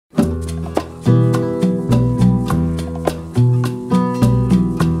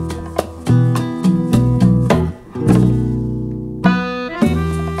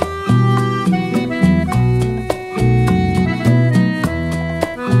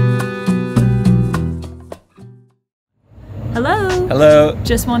Hello! Hello!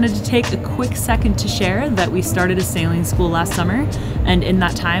 Just wanted to take a quick second to share that we started a sailing school last summer, and in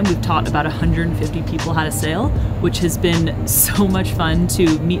that time we've taught about 150 people how to sail, which has been so much fun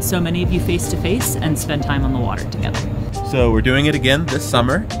to meet so many of you face to face and spend time on the water together. So we're doing it again this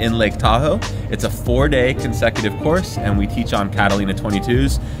summer in Lake Tahoe. It's a 4-day consecutive course, and we teach on Catalina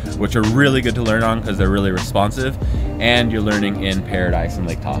 22s, which are really good to learn on because they're really responsive, and you're learning in paradise in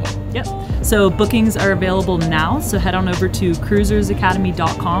Lake Tahoe. Yep. So bookings are available now, so head on over to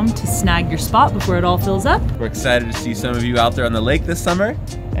cruisersacademy.com to snag your spot before it all fills up. We're excited to see some of you out there on the lake this summer,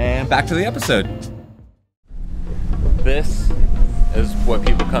 and back to the episode. This is what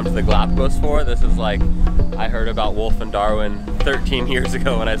people come to the Galapagos for. This is like, I heard about Wolf and Darwin 13 years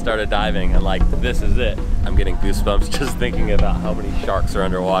ago when I started diving, and like, this is it. I'm getting goosebumps just thinking about how many sharks are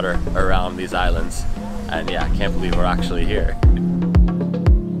underwater around these islands. And yeah, I can't believe we're actually here.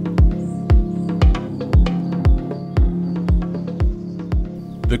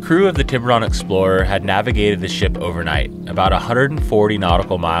 The crew of the Tiburon Explorer had navigated the ship overnight, about 140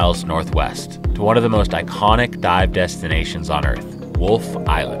 nautical miles northwest, to one of the most iconic dive destinations on Earth, Wolf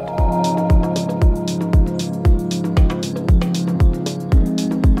Island.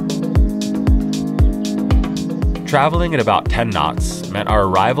 Traveling at about 10 knots meant our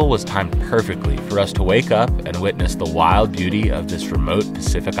arrival was timed perfectly for us to wake up and witness the wild beauty of this remote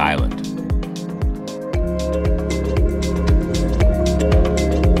Pacific island.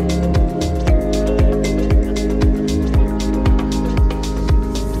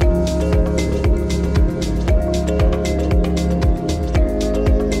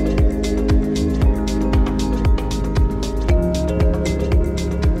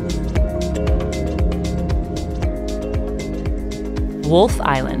 Wolf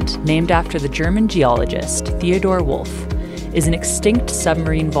Island, named after the German geologist Theodor Wolf, is an extinct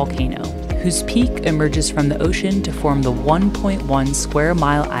submarine volcano whose peak emerges from the ocean to form the 1.1 square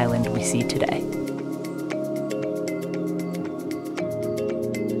mile island we see today.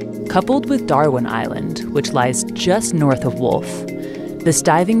 Coupled with Darwin Island, which lies just north of Wolf, this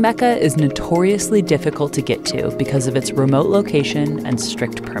diving mecca is notoriously difficult to get to because of its remote location and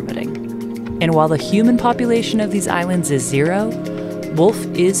strict permitting. And while the human population of these islands is zero, Wolf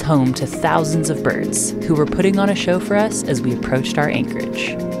is home to thousands of birds who were putting on a show for us as we approached our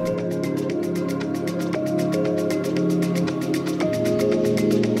anchorage.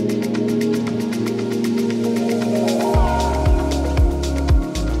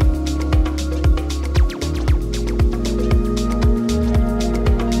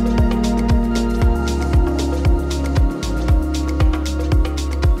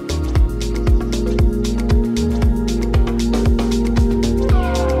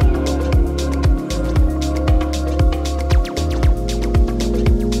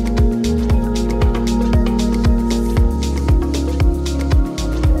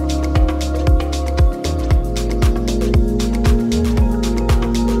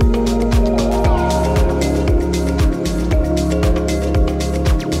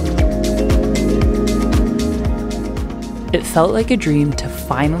 It felt like a dream to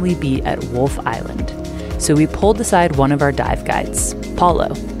finally be at Wolf Island, so we pulled aside one of our dive guides,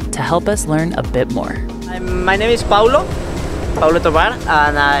 Paulo, to help us learn a bit more. My name is Paulo Tovar,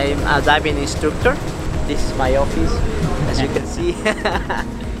 and I'm a diving instructor. This is my office, as you can see.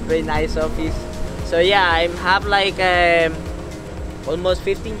 Very nice office. So yeah, I have like almost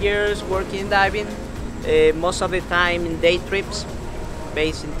 15 years working in diving, most of the time in day trips,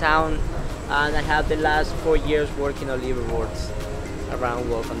 based in town. And I have the last 4 years working on liveaboards around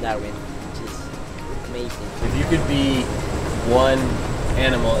Wolf and Darwin, which is amazing. If you could be one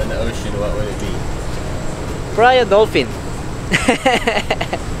animal in the ocean, what would it be? Probably a dolphin.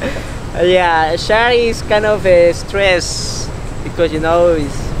 Yeah, a shark is kind of a stress because, you know,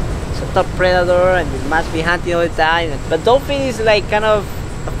 it's a top predator and you must be hunting all the time. But dolphin is like kind of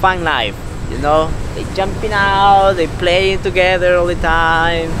a fun life, you know? They jumping out, they playing together all the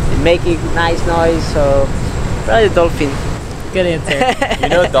time, they making nice noise, so probably a dolphin. Good answer. You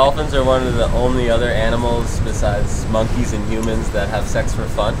know, dolphins are one of the only other animals besides monkeys and humans that have sex for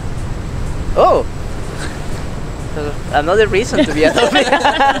fun. Oh! Another reason to be a dolphin.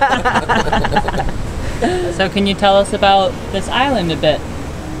 So can you tell us about this island a bit?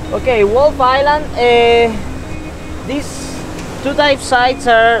 Okay, Wolf Island, these two dive sites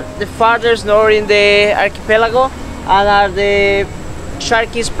are the farthest north in the archipelago and are the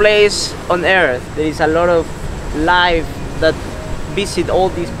sharkiest place on Earth. There is a lot of life that visit all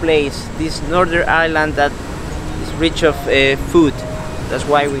these places, this northern island that is rich of food. That's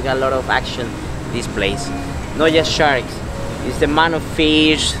why we got a lot of action in this place. Not just sharks, it's the amount of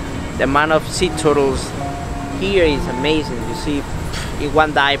fish, the amount of sea turtles, here is amazing. You see in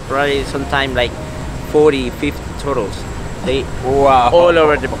one dive probably sometimes like 40, 50 turtles. They all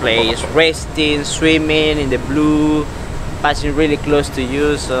over the place, resting, swimming in the blue, passing really close to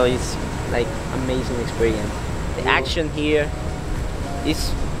you, so it's like amazing experience. The action here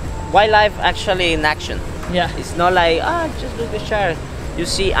is wildlife actually in action. Yeah. It's not like, just look at the shark. You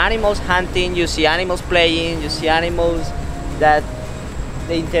see animals hunting, you see animals playing, you see animals that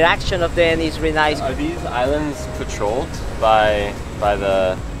the interaction of them is really nice. Are these islands patrolled by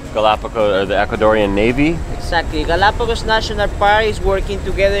the Galapagos or the Ecuadorian Navy? Exactly. Galapagos National Park is working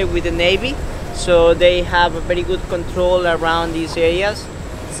together with the Navy, so they have a very good control around these areas.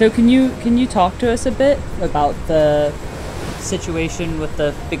 So can you talk to us a bit about the situation with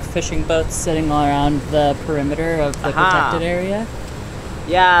the big fishing boats sitting all around the perimeter of the protected area?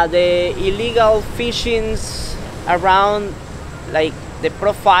 Yeah, the illegal fishings around like the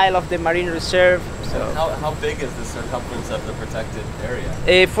profile of the marine reserve. So How big is the circumference of the protected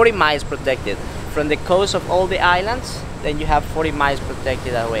area? 40 miles protected. From the coast of all the islands, then you have 40 miles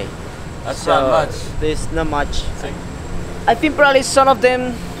protected away. That's not much. There's not much. I think probably some of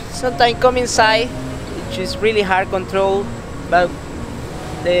them sometimes come inside, which is really hard control, but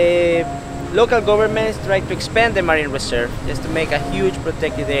the local governments try to expand the marine reserve just to make a huge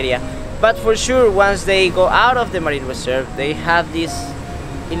protected area. But for sure, once they go out of the marine reserve, they have these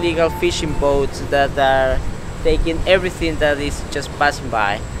illegal fishing boats that are taking everything that is just passing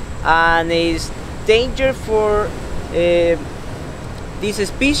by, and it's danger for these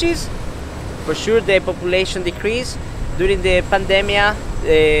species. For sure, the population decreased during the pandemic.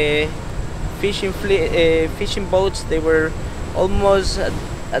 Fishing boats, they were almost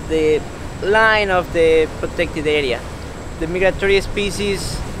at the line of the protected area. The migratory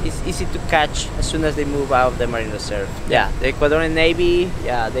species is easy to catch as soon as they move out of the marine reserve. Yeah, the Ecuadorian Navy,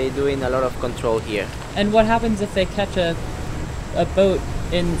 they're doing a lot of control here. And what happens if they catch a boat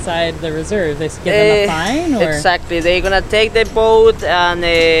inside the reserve? They give them a fine? Or? Exactly, they're gonna take the boat, and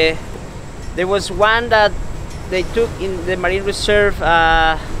there was one that they took in the marine reserve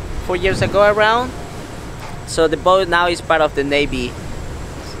 4 years ago around. So the boat now is part of the Navy.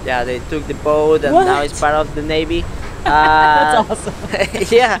 Yeah, they took the boat and now it's part of the Navy. That's awesome.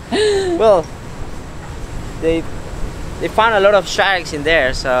 Yeah, well, they found a lot of sharks in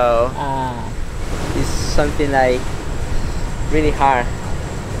there, so it's something like really hard.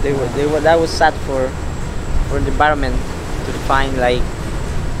 That was sad for the environment to find like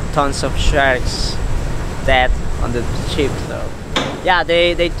tons of sharks dead on the ship. So yeah,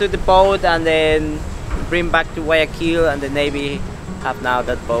 they took the boat and then bring back to Guayaquil, and the Navy have now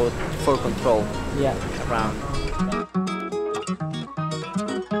that boat for control around.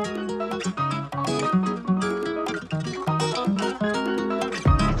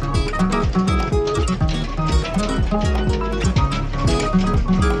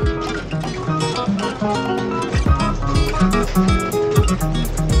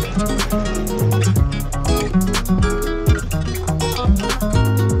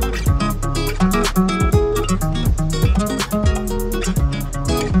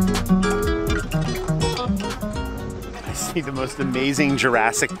 The most amazing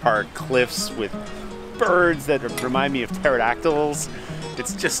Jurassic Park cliffs with birds that remind me of pterodactyls.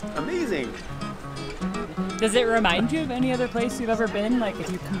 It's just amazing. Does it remind you of any other place you've ever been? Like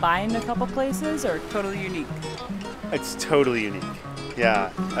if you combine a couple places, or totally unique? It's totally unique.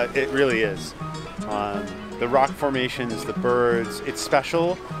 Yeah, it really is. The rock formations, the birds, it's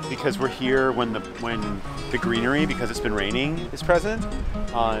special because we're here when the greenery, because it's been raining, is present.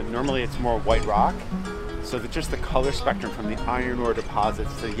 Normally it's more white rock. So that just the color spectrum from the iron ore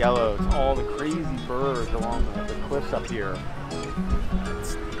deposits to yellow to all the crazy birds along the cliffs up here.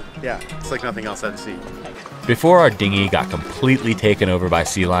 It's like nothing else I've seen. Before our dinghy got completely taken over by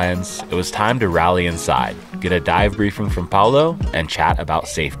sea lions, it was time to rally inside, get a dive briefing from Paulo, and chat about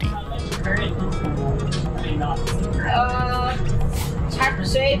safety. It's hard to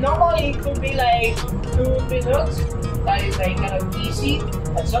say. Normally it could be like 2-3 knots. That is like kind of easy.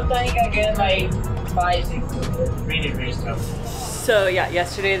 And sometimes you can get like 5-6 really, really strong. So yeah,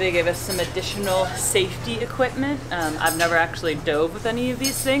 yesterday they gave us some additional safety equipment. I've never actually dove with any of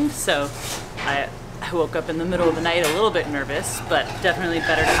these things, so I woke up in the middle of the night a little bit nervous, but definitely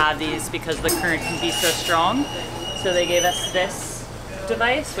better to have these because the current can be so strong. So they gave us this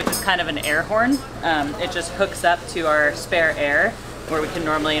device, which is kind of an air horn. It just hooks up to our spare air where we can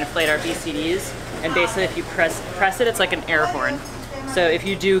normally inflate our BCDs, and basically if you press it, it's like an air horn. So if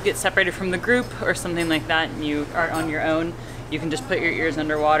you do get separated from the group or something like that and you are on your own, You can just put your ears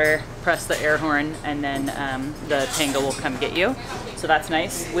underwater, press the air horn, and then the tango will come get you. So that's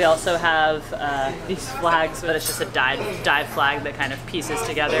nice. We also have these flags, but it's just a dive flag that kind of pieces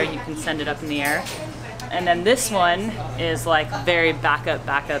together. You can send it up in the air. And then this one is like very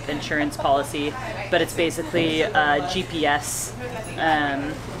backup insurance policy, but it's basically a GPS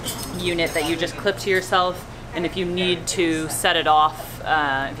unit that you just clip to yourself. And if you need to set it off,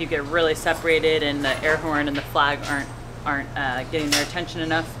 if you get really separated and the air horn and the flag aren't getting their attention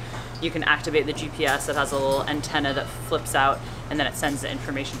enough, you can activate the GPS. It has a little antenna that flips out, and then it sends the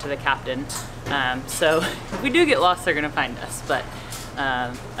information to the captain. So if we do get lost, they're gonna find us. But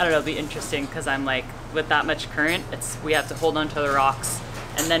I don't know, it'll be interesting because I'm like, with that much current, we have to hold onto the rocks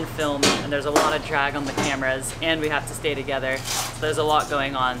and then film, and there's a lot of drag on the cameras, and we have to stay together. So there's a lot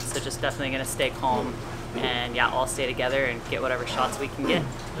going on, so just definitely gonna stay calm and yeah, all stay together and get whatever shots we can get.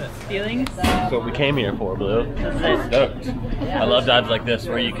 Feelings? That's what we came here for, Blue. I'm stoked. I love dives like this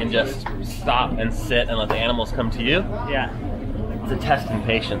where you can just stop and sit and let the animals come to you. Yeah. It's a test in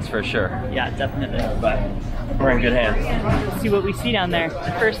patience for sure. Yeah, definitely. But we're in good hands. Let's see what we see down there.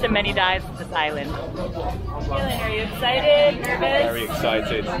 The first of many dives at this island. Are you excited? Nervous? Very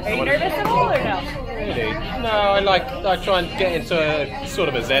excited. Are you nervous at all or no? Really? No, I try and get into a sort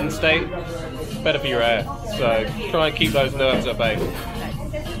of a zen state. It's better for your air. So try and keep those nerves at bay.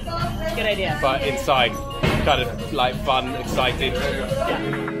 Nice. Good idea. But inside, kind of like fun, excited.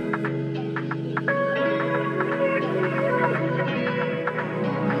 Yeah.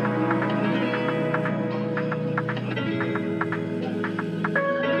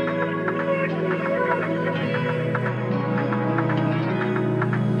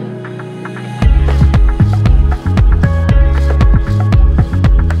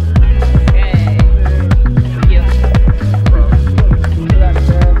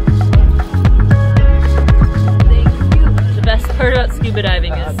 Scuba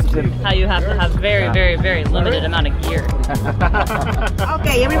diving is how you have to have very limited amount of gear.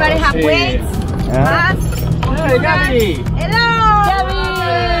 Okay, everybody have weights, masks. Hey, Gabby! Hello!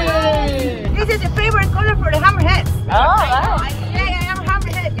 Gabby! This is your favorite color for the hammerheads. Oh, wow. Yeah, I'm a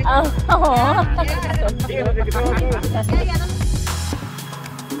hammerhead.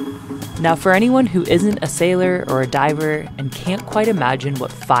 Now, for anyone who isn't a sailor or a diver and can't quite imagine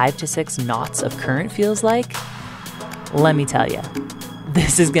what 5 to 6 knots of current feels like, let me tell you,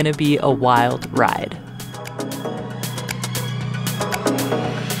 this is going to be a wild ride.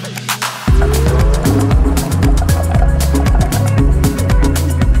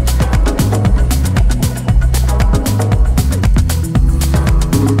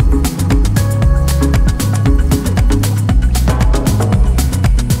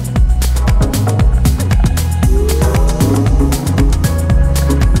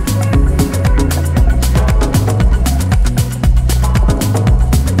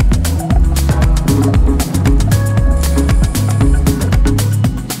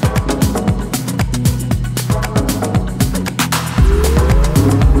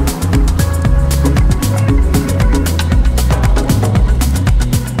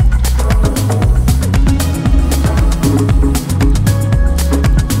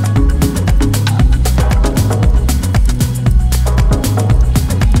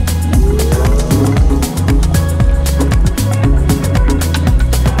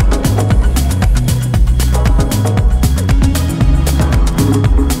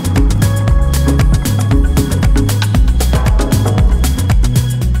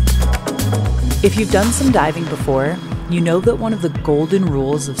 If you've done some diving before, you know that one of the golden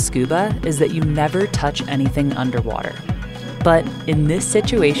rules of scuba is that you never touch anything underwater. But in this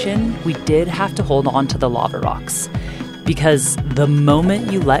situation, we did have to hold on to the lava rocks, because the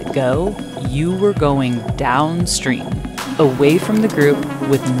moment you let go, you were going downstream, away from the group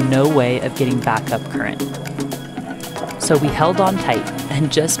with no way of getting back up current. So we held on tight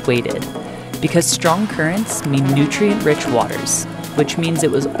and just waited, because strong currents mean nutrient-rich waters, which means it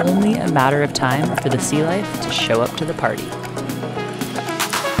was only a matter of time for the sea life to show up to the party.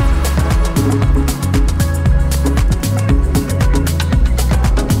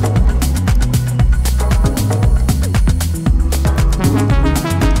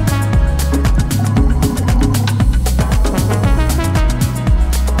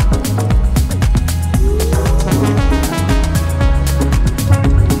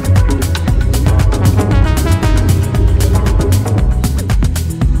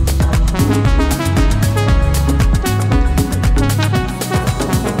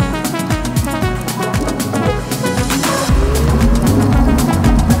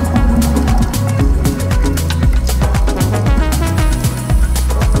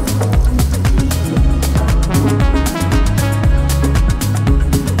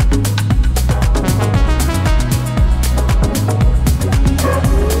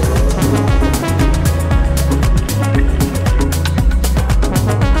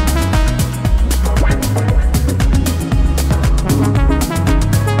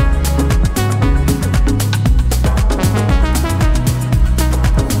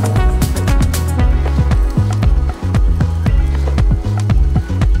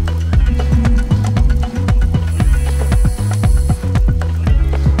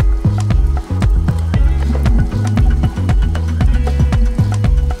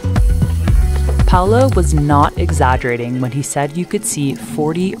 Paulo was not exaggerating when he said you could see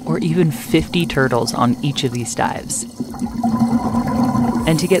 40 or even 50 turtles on each of these dives.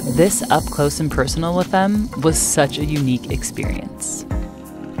 And to get this up close and personal with them was such a unique experience.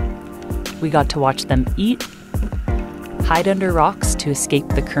 We got to watch them eat, hide under rocks to escape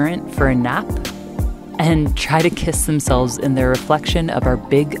the current for a nap, and try to kiss themselves in their reflection of our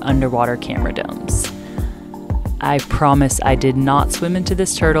big underwater camera domes. I promise I did not swim into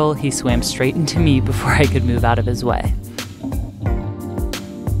this turtle. He swam straight into me before I could move out of his way.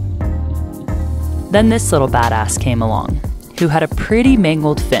 Then this little badass came along, who had a pretty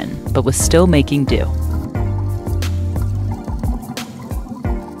mangled fin, but was still making do.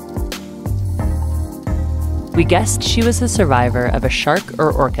 We guessed she was a survivor of a shark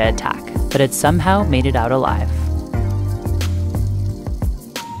or orca attack, but had somehow made it out alive.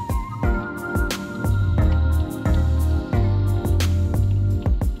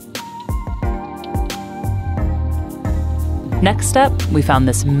 Next up, we found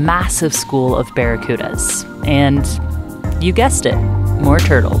this massive school of barracudas, and you guessed it, more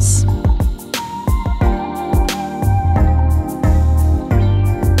turtles.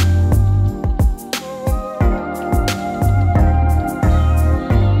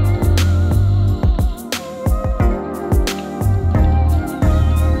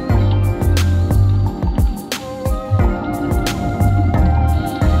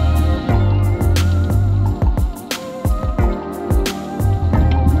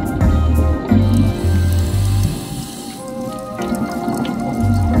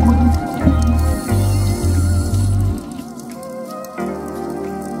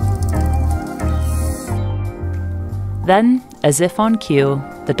 Then, as if on cue,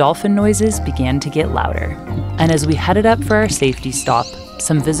 the dolphin noises began to get louder. And as we headed up for our safety stop,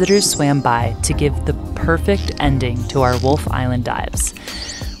 some visitors swam by to give the perfect ending to our Wolf Island dives,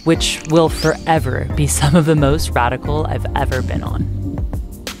 which will forever be some of the most radical I've ever been on.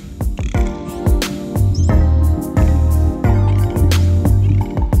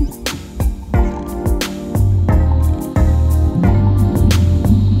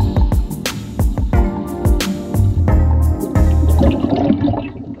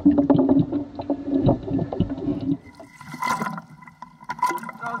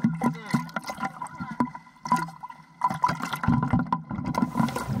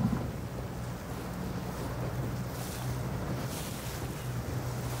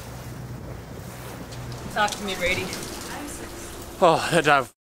 Talk to me, Brady. Oh, that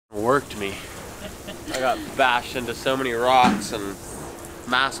dive worked me. I got bashed into so many rocks and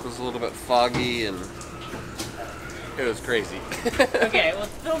mask was a little bit foggy and it was crazy. Okay, well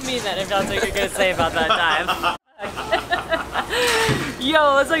film me then if that's what you're gonna say about that dive.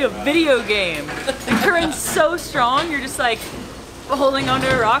 Yo, it's like a video game. The current's so strong, you're just like holding onto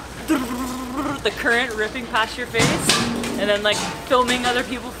a rock, the current ripping past your face, and then like filming other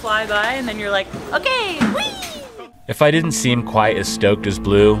people fly by, and then you're like, okay, whee! If I didn't seem quite as stoked as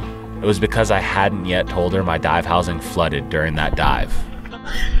Blue, it was because I hadn't yet told her my dive housing flooded during that dive.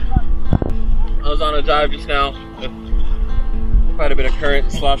 I was on a dive just now with quite a bit of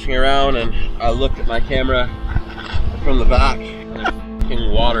current sloshing around, and I looked at my camera from the back and there's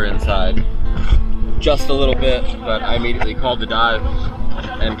f***ing water inside. Just a little bit, but I immediately called the dive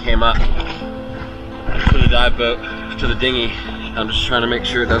and came up to the dive boat, to the dinghy. I'm just trying to make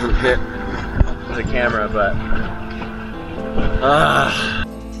sure it doesn't hit the camera, but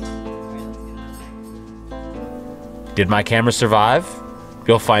Did my camera survive?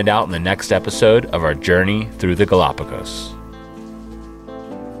 You'll find out in the next episode of our journey through the Galapagos.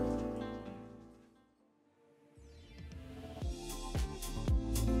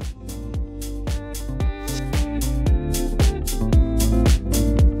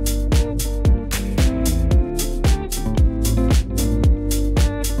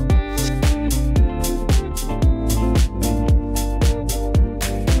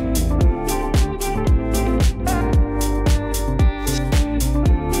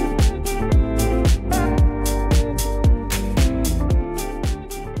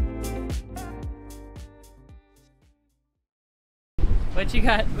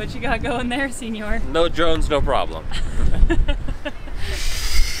 What you got going there, senor? no drones, no problem.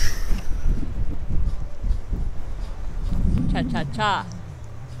 Cha-cha-cha.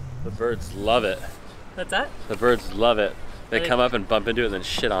 The birds love it. What's that? The birds love it. They Really? come up and bump into it and then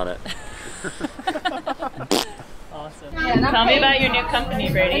shit on it. Awesome. Tell me about your new company,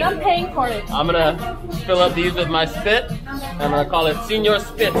 Brady. I'm paying for it. I'm gonna fill up these with my spit. I'm gonna call it Senior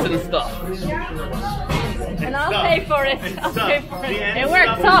Spits and Stuff. And I'll pay for it. I'll pay for it. It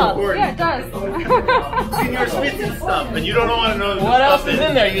works all. Yeah, it does. Senior Smith's stuff, and you don't want to know What else is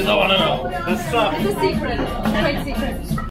in there you don't want to know? The stuff. It's a secret. Trade secret.